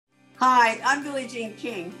Hi, I'm Billie Jean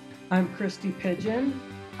King. I'm Christy Pigeon.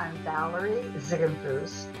 I'm Valerie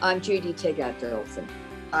Ziegenfuss. I'm Judy Tegat-Dolphin.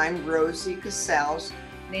 I'm Rosie Casals.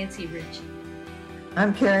 Nancy Ritchie.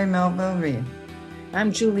 I'm Carrie Melville Reed.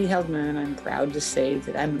 I'm Julie Heldman, and I'm proud to say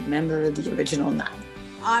that I'm a member of the Original Nine.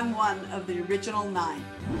 I'm one of the Original Nine.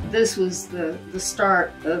 This was the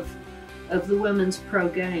start of the women's pro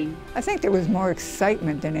game. I think there was more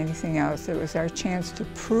excitement than anything else. It was our chance to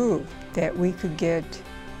prove that we could get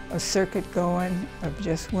a circuit going of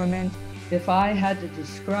just women. If I had to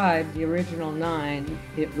describe the Original Nine,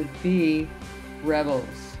 it would be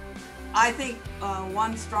rebels. I think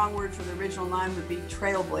one strong word for the Original Nine would be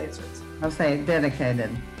trailblazers. I'll say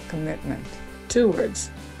dedicated. Commitment. 2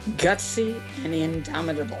 words, gutsy and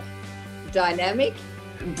indomitable. Dynamic.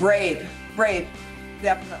 Brave,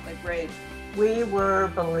 definitely brave. We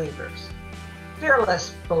were believers,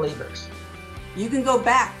 fearless believers. You can go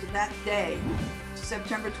back to that day,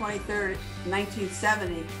 September 23rd,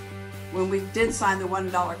 1970, when we did sign the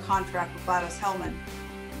 $1 contract with Gladys Hellman.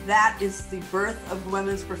 That is the birth of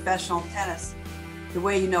women's professional tennis, the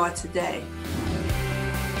way you know it today.